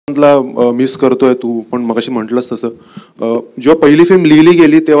Miss करतोय तू, पण मगाशी म्हटलंस तसं जेव्हा पहिली फिल्म लिहिली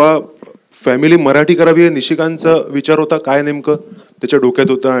गेली तेव्हा फॅमिली मराठी करावी हे निशिकांतचा विचार होता काय नेमकं त्याच्या डोक्यात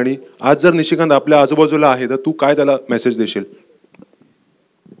होतं, आणि आज जर निशिकांत आपल्या आजूबाजूला आहे तर तू काय त्याला मेसेज देशील?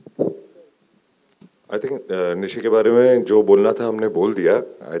 आई थिंक निशी के बारे में जो बोलना था हमने बोल दिया.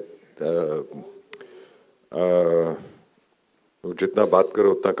 जितना बात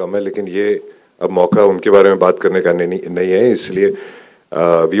करो उतना कम है, लेकिन ये अब मौका उनके बारे में बात करने का नहीं है, इसलिए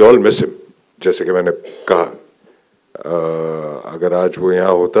वी ऑल मिस हिम. जैसे कि मैंने कहा, अगर आज वो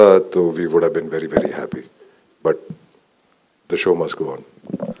यहाँ होता तो we would have been very very happy, but the show must go on.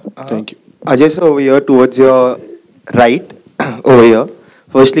 Thank you. Ajay sir, over here towards your right, over here.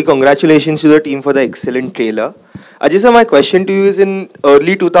 Firstly, congratulations to the team for the excellent trailer. Ajay sir, my question to you is, in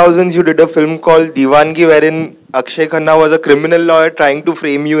early 2000s you did a film called Diwangi wherein Akshay Khanna was a criminal lawyer trying to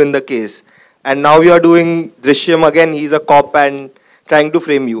frame you in the case. And now you are doing Drishyam again, he's a cop and trying to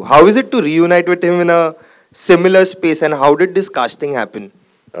frame you. How is it to reunite with him in a similar space, and how did this casting happen?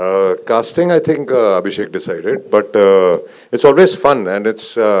 Casting, I think Abhishek decided, but it's always fun, and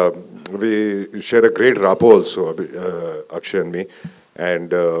it's we share a great rapport also, Akshay and me,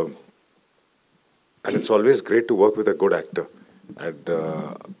 and it's always great to work with a good actor, and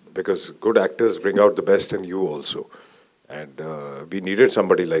because good actors bring out the best in you also, and we needed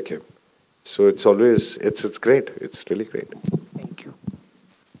somebody like him, so it's always it's great, it's really great. Thank you.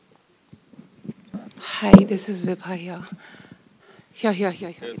 Hi, this is Vibha here. Here.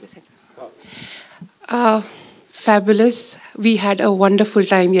 This end. Fabulous. We had a wonderful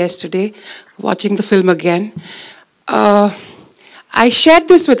time yesterday watching the film again. I shared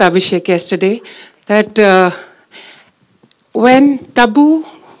this with Abhishek yesterday, that when Tabu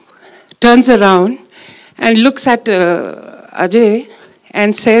turns around and looks at Ajay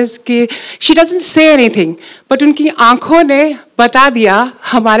and says कि she doesn't say anything, but उनकी आँखों ने बता दिया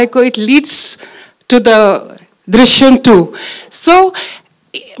हमारे को, it leads to the Drishyam 2. So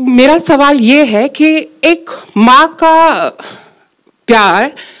मेरा सवाल ये है कि एक माँ का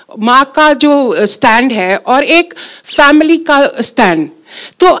प्यार, माँ का जो स्टैंड है और एक फैमिली का स्टैंड,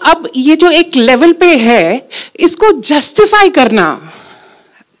 तो अब ये जो एक लेवल पे है इसको जस्टिफाई करना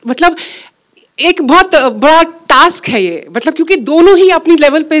मतलब एक बहुत बड़ा टास्क है ये, मतलब क्योंकि दोनों ही अपनी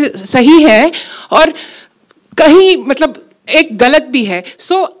लेवल पे सही है और कहीं मतलब एक गलत भी है.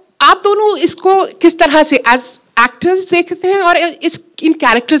 सो आप दोनों इसको किस तरह से एज एक्टर्स देखते हैं और इन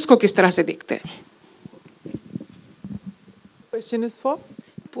कैरेक्टर्स को किस तरह से देखते हैं? Question is for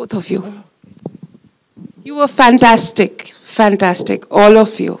both of you. You were fantastic, all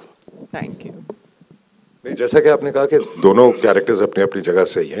of you. Thank you. नहीं, जैसा कि आपने कहा कि दोनों कैरेक्टर्स अपनी अपनी जगह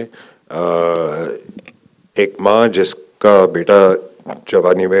सही हैं. एक माँ जिसका बेटा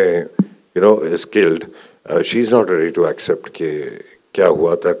जवानी में is killed, she is not ready to accept कि क्या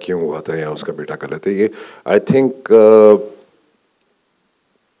हुआ था, क्यों हुआ था, या उसका बेटा गलत है. ये I think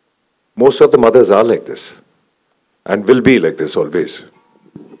most of the mothers are like this and will be like this always.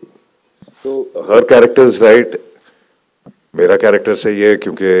 So her character is right, मेरा कैरेक्टर सही है,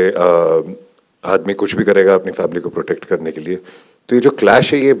 क्योंकि आदमी कुछ भी करेगा अपनी फैमिली को प्रोटेक्ट करने के लिए. तो ये जो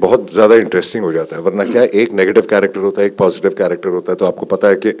क्लैश है ये बहुत ज़्यादा इंटरेस्टिंग हो जाता है. वरना क्या, एक नेगेटिव कैरेक्टर होता है, एक पॉजिटिव कैरेक्टर होता है, तो आपको पता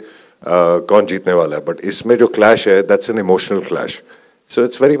है कि कौन जीतने वाला है. बट इसमें जो क्लैश है, that's an emotional clash. So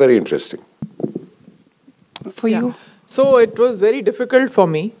it's very, very interesting. For you? So it was very difficult for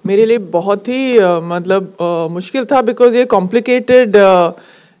me. मेरे लिए बहुत ही मतलब मुश्किल था, because ये complicated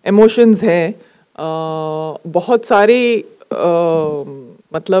emotions हैं, बहुत सारी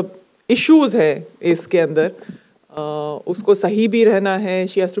मतलब issues हैं इसके अंदर. उसको सही भी रहना है,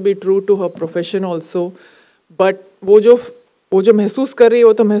 she has to be true to her profession also. But वो जो महसूस कर रही है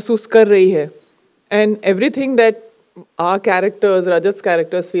वो तो महसूस कर रही है. And everything that our characters, Rajat's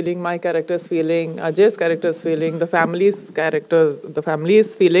character's feeling, my character's feeling, Ajay's character's feeling, the family's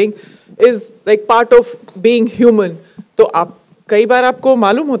feeling is like part of being human. तो आप कई बार आपको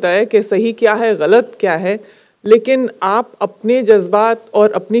मालूम होता है कि सही क्या है, गलत क्या है, लेकिन आप अपने जज्बात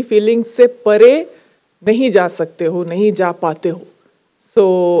और अपनी फीलिंग्स से परे नहीं जा सकते हो, नहीं जा पाते हो.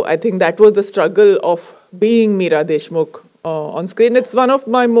 So I think that was the struggle of being Meera Deshmukh on screen. It's one of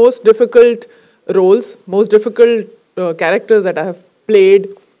my most difficult roles, most difficult characters that I have played,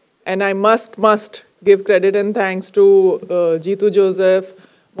 and I must give credit and thanks to Jeetu Joseph,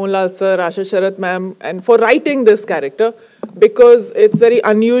 Moonlal sir, Asha Sharath ma'am, and for writing this character, because it's very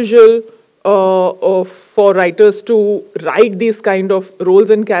unusual for writers to write these kind of roles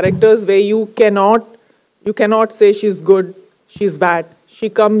and characters where you cannot say she's good, she's bad. She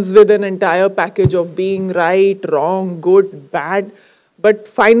comes with an entire package of being right, wrong, good, bad. But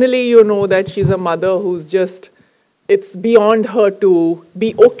finally you know that she's a mother who's just it's beyond her to be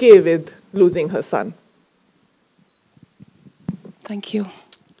okay with losing her son. Thank you.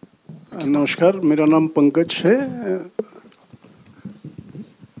 नमस्कार, मेरा नाम पंकज है.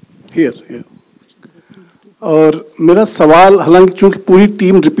 Here. और मेरा सवाल, हालांकि चूंकि पूरी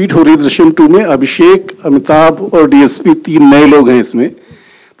टीम रिपीट हो रही है दृश्यम 2 में, अभिषेक, अमिताभ और डीएसपी 3 नए लोग हैं इसमें,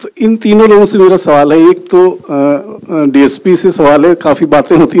 तो इन तीनों लोगों से मेरा सवाल है. एक तो डीएसपी से सवाल है, काफ़ी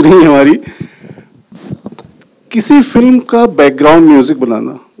बातें होती रही हमारी. किसी फिल्म का बैकग्राउंड म्यूजिक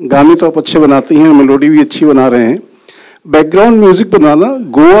बनाना, गाने तो आप अच्छे बनाते हैं, मेलोडी भी अच्छी बना रहे हैं, बैकग्राउंड म्यूजिक बनाना,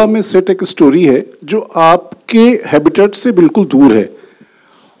 गोवा में सेट एक स्टोरी है जो आपके हैबिटेट से बिल्कुल दूर है.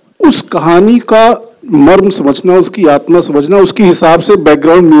 उस कहानी का मर्म समझना, उसकी आत्मा समझना, उसके हिसाब से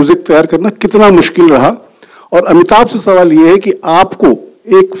बैकग्राउंड म्यूजिक तैयार करना कितना मुश्किल रहा. और अमिताभ से सवाल ये है कि आपको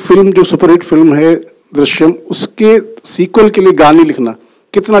एक फिल्म जो सुपरहिट फिल्म है दृश्यम, उसके सीक्वल के लिए गाने लिखना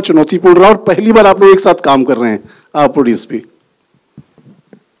कितना चुनौतीपूर्ण रहा, और पहली बार आप लोग एक साथ काम कर रहे हैं, आप और DSP.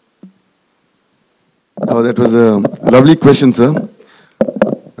 Oh, that was a lovely question, sir.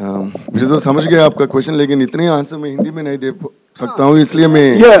 मुझे तो समझ गया आपका क्वेश्चन, लेकिन इतने आंसर मैं हिंदी में नहीं दे सकता हूँ, इसलिए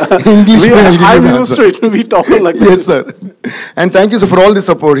मैं इंग्लिश में we talk like this. Yes, sir. And thank you, sir, for all the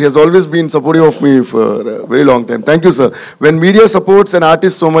support. He has always been supportive of me for a very long time. Thank you, sir. When media supports an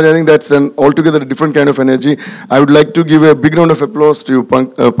artist so much, I think that's an altogether different kind of energy. I would like to give a big round of applause to you,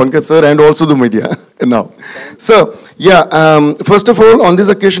 Pankaj sir, and also the media now. Sir, yeah, first of all, on this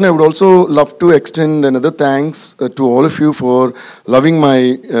occasion, I would also love to extend another thanks to all of you for loving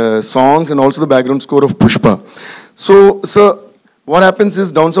my songs and also the background score of Pushpa. So, sir, what happens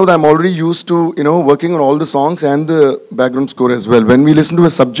is down south I'm already used to, working on all the songs and the background score as well. When we listen to a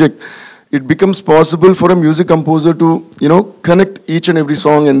subject, it becomes possible for a music composer to, connect each and every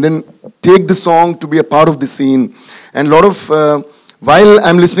song and then take the song to be a part of the scene. And a lot of, while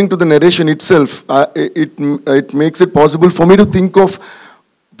I'm listening to the narration itself, it makes it possible for me to think of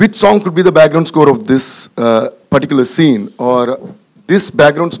which song could be the background score of this particular scene, or this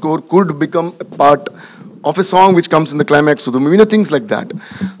background score could become a part of a song which comes in the climax of the movie, things like that.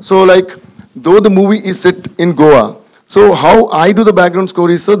 So like, though the movie is set in Goa, so how I do the background score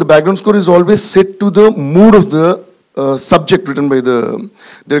is, the background score is always set to the mood of the subject written by the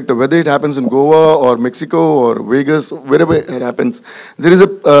director, whether it happens in Goa or Mexico or Vegas, wherever it happens. There is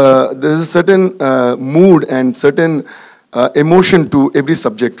a certain mood and certain emotion to every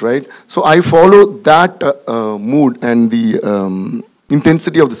subject, right? So I follow that mood and the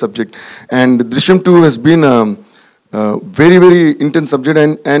intensity of the subject. And Drishyam 2 has been a very, very intense subject,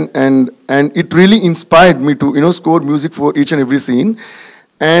 and it really inspired me to, score music for each and every scene.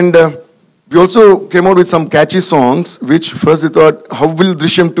 And we also came out with some catchy songs, which first we thought, how will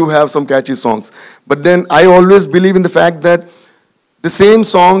Drishyam 2 have some catchy songs? But then I always believe in the fact that the same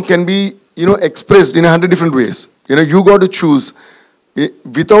song can be, expressed in 100 different ways. You got to choose.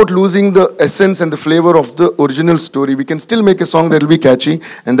 Without losing the essence and the flavor of the original story, we can still make a song that will be catchy,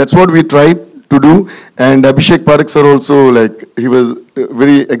 and that's what we tried to do. And Abhishek Parekh sir also, he was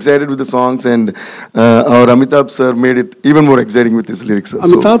very excited with the songs, and our Amitabh sir made it even more exciting with his lyrics.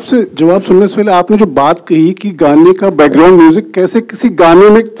 Amitabh से जवाब सुनने से पहले आपने जो बात कही कि गाने का बैकग्राउंड म्यूजिक कैसे किसी गाने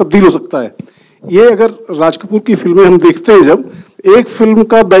में तब्दील हो सकता है, ये अगर राज कपूर की फिल्में हम देखते हैं, जब एक फिल्म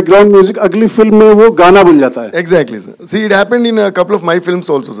का बैकग्राउंड म्यूजिक अगली फिल्म में वो गाना बन जाता है. Exactly, sir. See, it happened in a couple of my films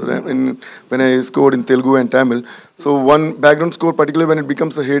also, sir. When I scored in Telugu and Tamil. So one background score, particularly when it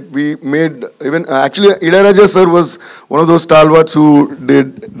becomes a hit, we made even actually Ilayaraja sir was one of those stalwarts who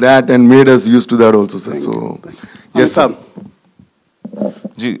did that and made us used to that also, sir. So yes, sir.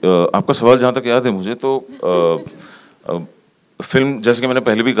 जी, आपका सवाल जहाँ तक याद है मुझे, तो film जैसे कि मैंने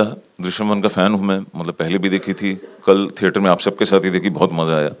पहले भी कहा, दृश्यम 1 का फ़ैन हूँ मैं, मतलब पहले भी देखी थी, कल थिएटर में आप सबके साथ ही देखी, बहुत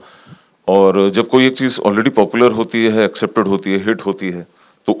मज़ा आया. और जब कोई एक चीज़ ऑलरेडी पॉपुलर होती है, एक्सेप्टेड होती है, हिट होती है,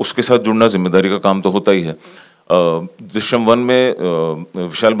 तो उसके साथ जुड़ना जिम्मेदारी का काम तो होता ही है. दृश्यम 1 में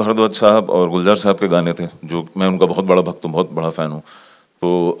विशाल भारद्वाज साहब और गुलजार साहब के गाने थे, जो मैं उनका बहुत बड़ा भक्त हूँ, बहुत बड़ा फ़ैन हूँ.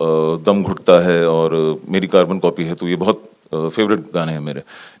 तो दम घुटता है और मेरी कार्बन कॉपी है, तो ये बहुत फेवरेट गाने हैं मेरे.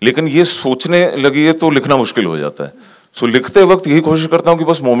 लेकिन ये सोचने लगी है तो लिखना मुश्किल हो जाता है. सो लिखते वक्त यही कोशिश करता हूँ कि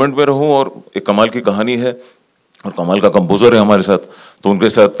बस मोमेंट में रहूँ, और एक कमाल की कहानी है और कमाल का कंपोजर है हमारे साथ, तो उनके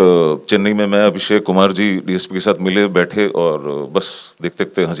साथ चेन्नई में मैं, अभिषेक कुमार जी डीएसपी के साथ मिले, बैठे और बस देखते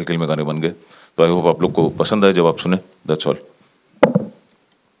देखते हंसी खेल में गाने बन गए. तो आई होप आप लोग को पसंद आए जब आप सुने. That's all.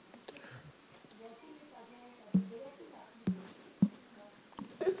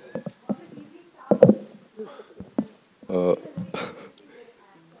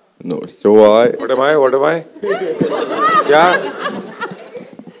 No, so What am I? क्या?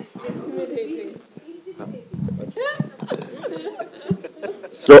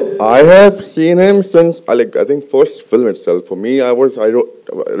 So I have seen him since I think first film itself. For me, I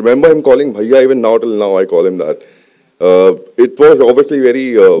remember him calling Bhaiya. Even now till now I call him that. It was obviously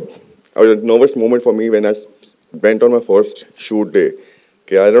very a nervous moment for me when I went on my first shoot day.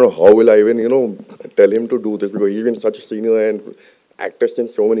 Okay, I don't know how will I even tell him to do this, because he's been such a senior and actor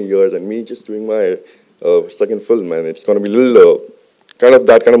since so many years, and me just doing my second film, and it's going to be a little kind of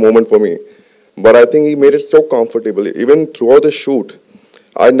that kind of moment for me. But I think he made it so comfortable. Even throughout the shoot,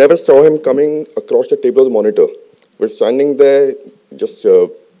 I never saw him coming across the table of the monitor. We're standing there, just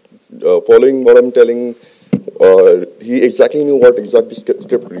following what I'm telling. He exactly knew what exactly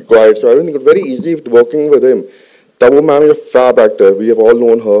script required. So I think it was very easy working with him. Tabu ma'am is a fab actor. We have all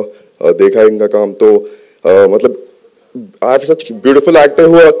known her. Dekha inka kaam. So, I have such beautiful actor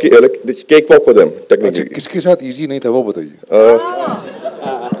who are like this cakewalk for them technically. किसके साथ easy नहीं था वो बताइए.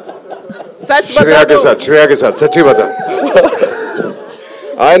 सच श्रेया के साथ, श्रेया के साथ, सच्ची बता.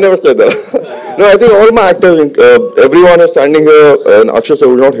 I never said that. No, I think all my actors, everyone is standing here, and Akshay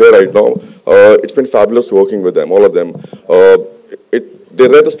sir is not here right now. It's been fabulous working with them, all of them. They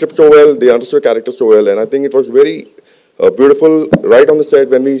read the script so well, they understood the character so well, and I think it was very beautiful right on the set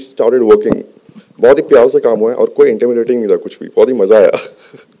when we started working. बहुत ही प्यार से काम हुआ है और कोई intimidating नहीं था कुछ भी, बहुत ही मजा आया.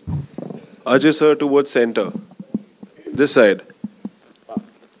 Ajay sir towards center, this side.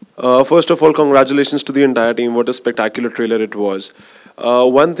 First of all, congratulations to the entire team. What a spectacular trailer it was.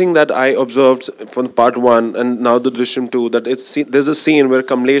 One thing that I observed from part 1 and now the Drishyam 2, that there's a scene where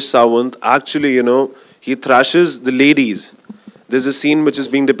Kamlesh Sawant actually, he thrashes the ladies. There's a scene which is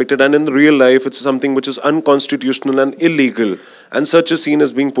being depicted, and in real life, it's something which is unconstitutional and illegal. And such a scene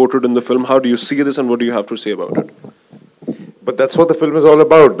is being portrayed in the film. How do you see this, and what do you have to say about it? But that's what the film is all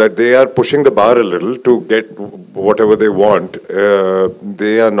about, that they are pushing the bar a little to get whatever they want.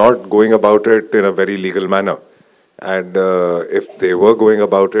 They are not going about it in a very legal manner. And if they were going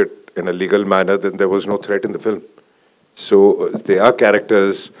about it in a legal manner, then there was no threat in the film. So they are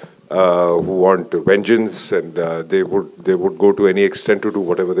characters who want vengeance, and they would go to any extent to do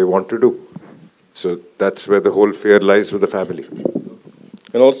whatever they want to do. So that's where the whole fear lies with the family.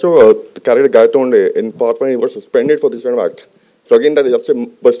 And also, the character Gayatonde, in part 1, he was suspended for this kind of act. So again, that's a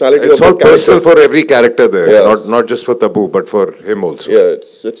personality it's of all the character. personal for every character there, Yes. not just for Tabu, but for him also. Yeah,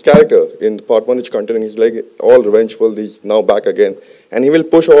 it's character. In part 1, it's continuing. He's like all revengeful. He's now back again. And he will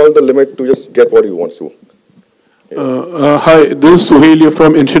push all the limit to just get what he wants to. Hi, this is Suhail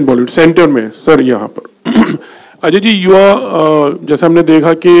from Ancient Bollywood. Center में, sir, यहाँ पर. Ajay ji, you are, जैसे हमने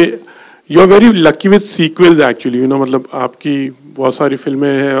देखा कि you are very lucky with sequels actually. मतलब आपकी बहुत सारी फिल्में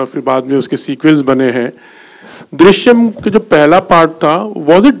हैं और फिर बाद में उसके sequels बने हैं. दृश्यम का जो पहला पार्ट था,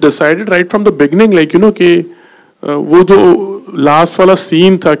 was it decided right from the beginning, like कि वो जो लास्ट वाला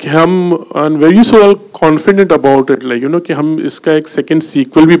सीन था कि हम and were you so confident about it, like कि हम इसका एक सेकंड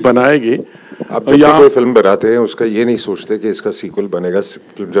सीक्वल भी बनाएंगे. आप जब कोई फिल्म बनाते हैं उसका ये नहीं सोचते कि इसका सीक्वल बनेगा.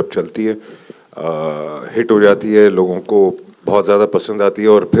 फिल्म जब चलती है, हिट हो जाती है, लोगों को बहुत ज़्यादा पसंद आती है,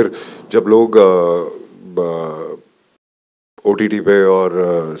 और फिर जब लोग OTT पे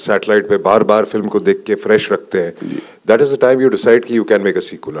और सैटेलाइट पे बार बार फिल्म को देख के फ्रेश रखते हैं, that is the time you decide कि you can make a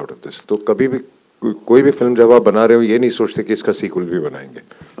sequel out of this. तो कभी भी कोई भी फिल्म जब आप बना रहे हो, ये नहीं सोचते कि इसका सीक्वल भी बनाएंगे.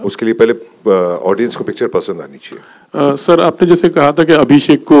 उसके लिए पहले ऑडियंस को पिक्चर पसंद आनी चाहिए. सर, आपने जैसे कहा था कि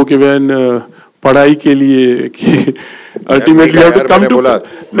अभिषेक को कि वैन पढ़ाई के लिए कि ultimately have to come to,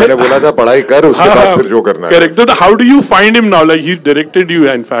 मैंने बोला था पढ़ाई कर, उसके बाद फिर जो करना है. करेक्ट. तो how do you find him now, like he directed you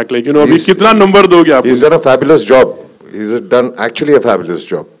in fact, like अभी कितना नंबर दोगे आप? He is done a fabulous job. He is done actually a fabulous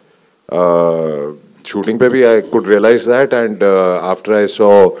job. Shooting पे भी I could realise that, and after I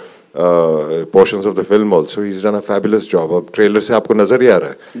saw portions of the film also, he's done a fabulous job. अब trailer से आपको नजर ही आ रहा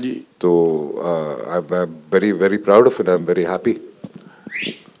है जी. तो I'm very very proud of it. I'm very happy.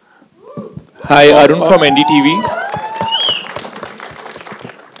 Hi, Arun from NDTV.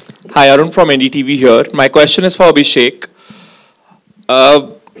 Hi, Arun from NDTV here. My question is for Abhishek.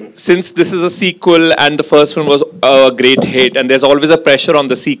 Since this is a sequel and the first film was a great hit, and there's always a pressure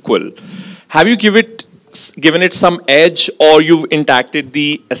on the sequel, have you given it some edge, or you've intacted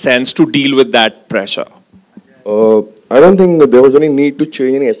the essence to deal with that pressure? I don't think there was any need to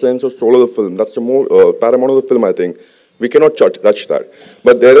change any essence or soul of the film. That's the more paramount of the film, I think. We cannot touch that.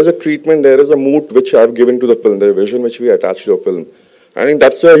 But there is a treatment, there is a mood which I have given to the film, the vision which we attach to the film. I think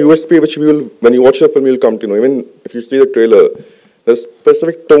that's a USP which we will, when you watch the film, you'll come to know. Even if you see the trailer, the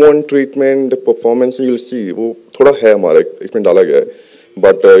specific tone, treatment, the performance, you'll see, वो थोड़ा है हमारे इसमें डाला गया है.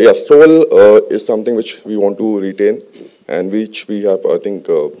 But yeah, soul is something which we want to retain, and which we have, I think,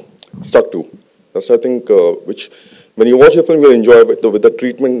 stuck to. That's, I think, which when you watch the film, you'll enjoy with the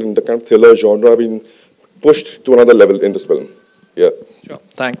treatment and the kind of thriller genre being pushed to another level in this film. Yeah. Sure.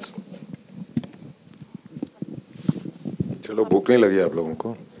 Thanks. चलो भूख नहीं लगी आप लोगों को?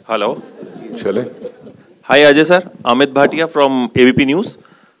 Hello. चले. हाय Ajay sir, Amit Bhatia from ABP news.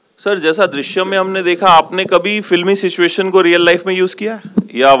 Sir जैसा दृश्यम में हमने देखा, आपने कभी फिल्मी सिचुएशन को रियल लाइफ में यूज किया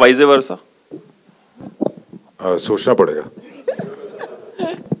या वाइजे वर्सा? सोचना पड़ेगा.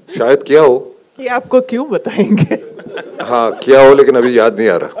 शायद किया हो. कि आपको क्यों बताएंगे? हाँ किया हो, लेकिन अभी याद नहीं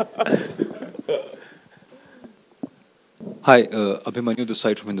आ रहा. Hi, Abhimanyu this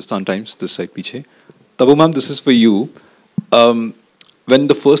side from Hindustan Times, this side piche. Tabu ma'am, this is for you. When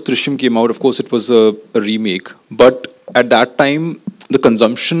the first Drishyam came out, of course it was a remake, but at that time the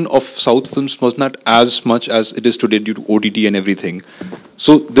consumption of South films was not as much as it is today due to OTT and everything.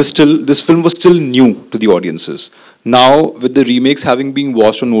 So this film was still new to the audiences. Now with the remakes having been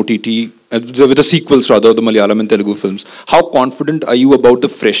watched on OTT, with the sequels rather, the Malayalam and Telugu films, how confident are you about the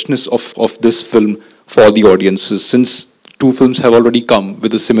freshness of this film for the audiences, since two films have already come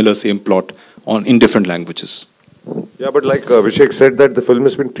with a similar same plot in different languages? Yeah, but like Abhishek said, that the film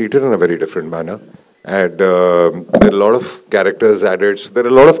has been treated in a very different manner, and there are a lot of characters added. So there are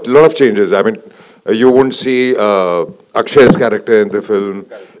a lot of changes. I mean, you wouldn't see Akshay's character in the film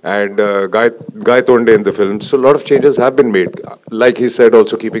and Guy Tonde in the film. So a lot of changes have been made. Like he said,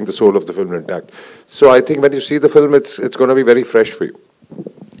 also keeping the soul of the film intact. So I think when you see the film, it's going to be very fresh for you.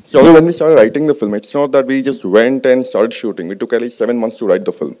 So when we started writing the film, it's not that we just went and started shooting. We took at least 7 months to write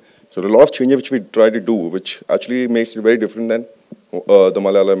the film. So there are a lot of changes which we try to do, which actually makes it very different than the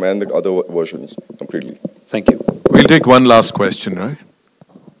Malayalam and the other versions completely. Thank you. We'll take one last question, right?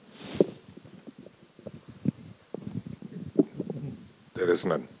 There is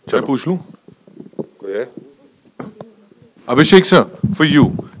none. मैं पूछ लूं? कोई है? Abhishek sir, for you,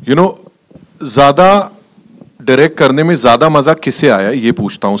 you know, ज़्यादा direct करने में ज़्यादा मजा किसे आया, ये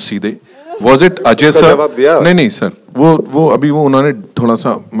पूछता हूँ सीधे. Was it Ajay sir? नहीं सर, वो अभी उन्होंने थोड़ा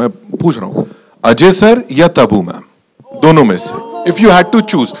सा, मैं पूछ रहा हूँ, अजय सर या तबू मैम, दोनों में से. If you had to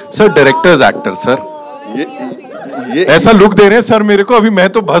choose, sir directors actor sir. ये ऐसा लुक दे रहे हैं सर मेरे को, अभी मैं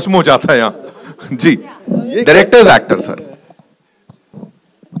तो भस्म हो जाता यहाँ. जी, डायरेक्टर्स एक्टर सर.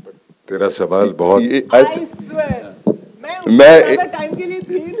 तेरा सवाल बहुत.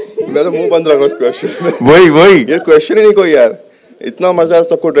 मैं तो मुंह बंद रखा उस क्वेश्चन. वही ये क्वेश्चन ही नहीं कोई यार. इतना मजा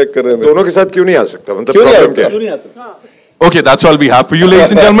सबको डायरेक्ट कर रहे हैं. दोनों के साथ क्यों नहीं आ सकता? मतलब प्रॉब्लम क्या है? Okay, that's all we have for you,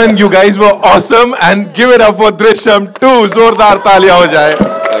 ladies and gentlemen. You guys were awesome, and give it up for Drishyam 2. जोरदार तालियां हो जाए.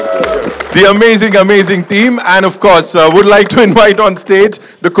 The amazing team, and of course, would like to invite on stage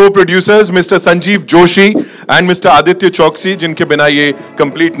the co-producers, Mr. Sanjeev Joshi and Mr. Aditya Chokshi, जिनके बिना ये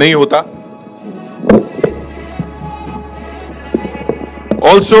complete नहीं होता.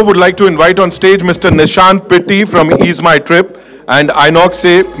 Also, would like to invite on stage Mr. Nishant Pitti from Ease My Trip, and Inox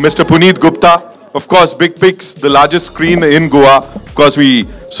से Mr. Puneet Gupta. Of course, Big Pics, the largest screen in Goa. Of course, we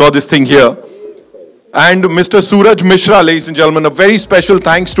saw this thing here. And Mr. Suraj Mishra, ladies and gentlemen, a very special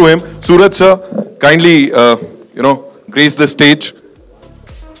thanks to him. Suraj sir, kindly, grace the stage.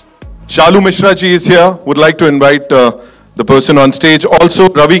 Shalu Mishra ji is here. Would like to invite the person on stage. Also,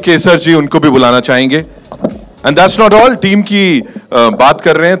 Ravi Kesar ji, उनको भी बुलाना चाहेंगे. And that's not all. Team की बात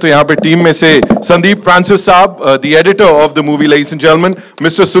कर रहे हैं, तो यहाँ पे team में से Sandeep Francis साहब, the editor of the movie, ladies and gentlemen,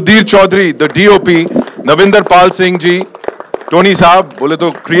 Mr. Sudhir Chaudhary, the DOP, Navinder Pal Singh ji, Tony साहब, बोले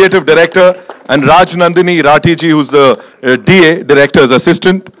तो creative director, and Raj Nandini Rathi ji, who's the DA, director's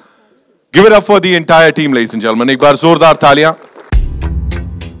assistant. Give it up for the entire team, ladies and gentlemen. एक बार जोरदार तालियां.